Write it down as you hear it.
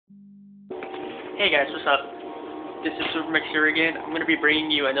Hey guys, what's up? This is SuperMix here again. I'm going to be bringing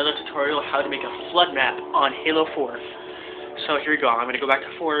you another tutorial on how to make a flood map on Halo 4. So here we go. I'm going to go back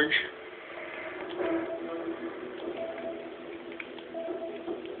to Forge.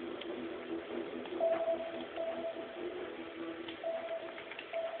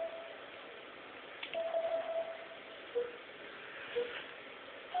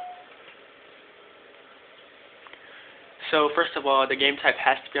 So first of all, the game type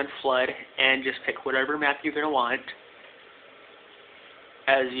has to be on flood, and just pick whatever map you're going to want,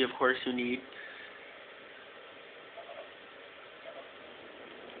 as you of course you need.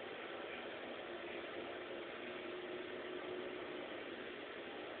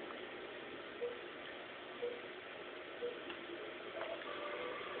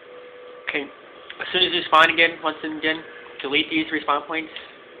 Okay, as soon as you spawn again, once again, delete these respawn points.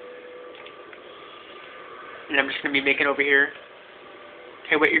 And I'm just going to be making over here.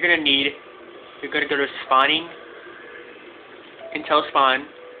 Okay, what you're going to need, you're going to go to spawning, until spawn.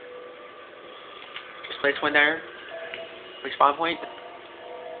 Just place one there. Respawn point.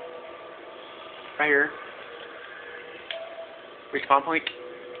 Right here. Respawn point.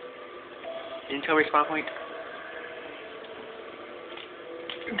 Until respawn point.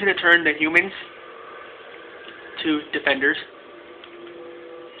 I'm going to turn the humans to defenders.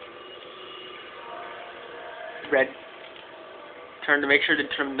 Red. Make sure to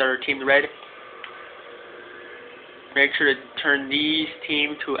turn their team red. Make sure to turn these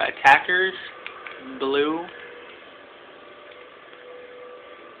team to attackers. Blue.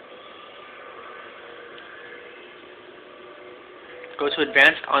 Go to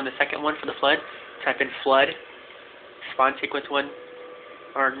advanced on the second one for the flood. Type in flood. Spawn sequence 1.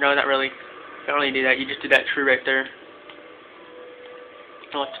 Or no, not really. You don't really do that. You just do that true right there.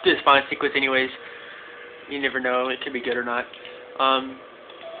 Well, let's do the spawn sequence anyways. You never know, it could be good or not. And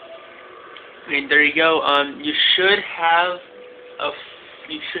there you go. You should have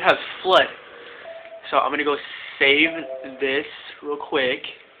flood. So I'm gonna go save this real quick.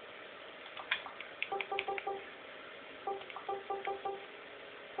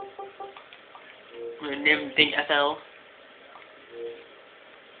 I'm gonna name the thing FL.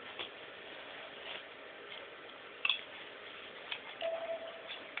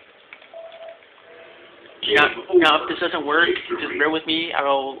 Now, if this doesn't work, just bear with me. I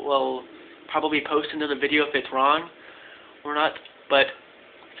will probably post another video if it's wrong or not. But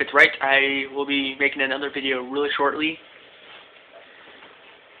if it's right, I will be making another video really shortly.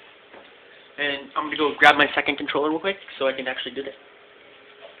 And I'm going to go grab my second controller real quick so I can actually do this.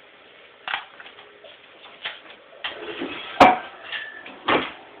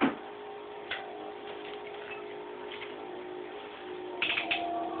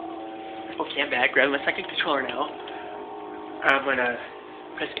 Okay, I'm back. Grab my second controller now. I'm going to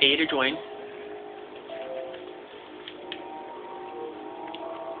press A to join.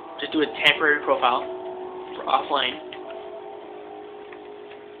 Just do a temporary profile for offline.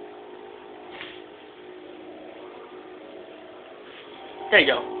 There you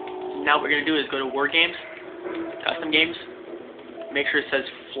go. Now what we're going to do is go to War Games, Custom Games, make sure it says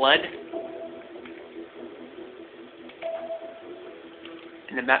Flood,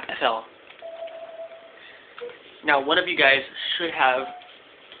 and the map FL. Now, one of them should have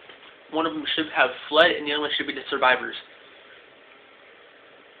flood, and the other one should be the survivors.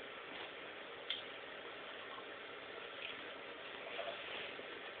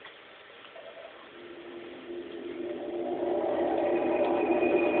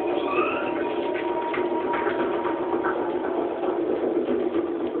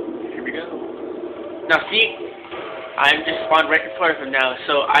 Here we go. Now, see, I'm just spawned right in front of him now,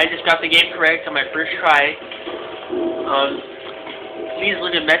 so I just got the game correct on my first try. Please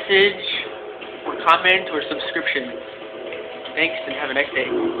leave a message, or comment, or subscription. Thanks, and have a nice day.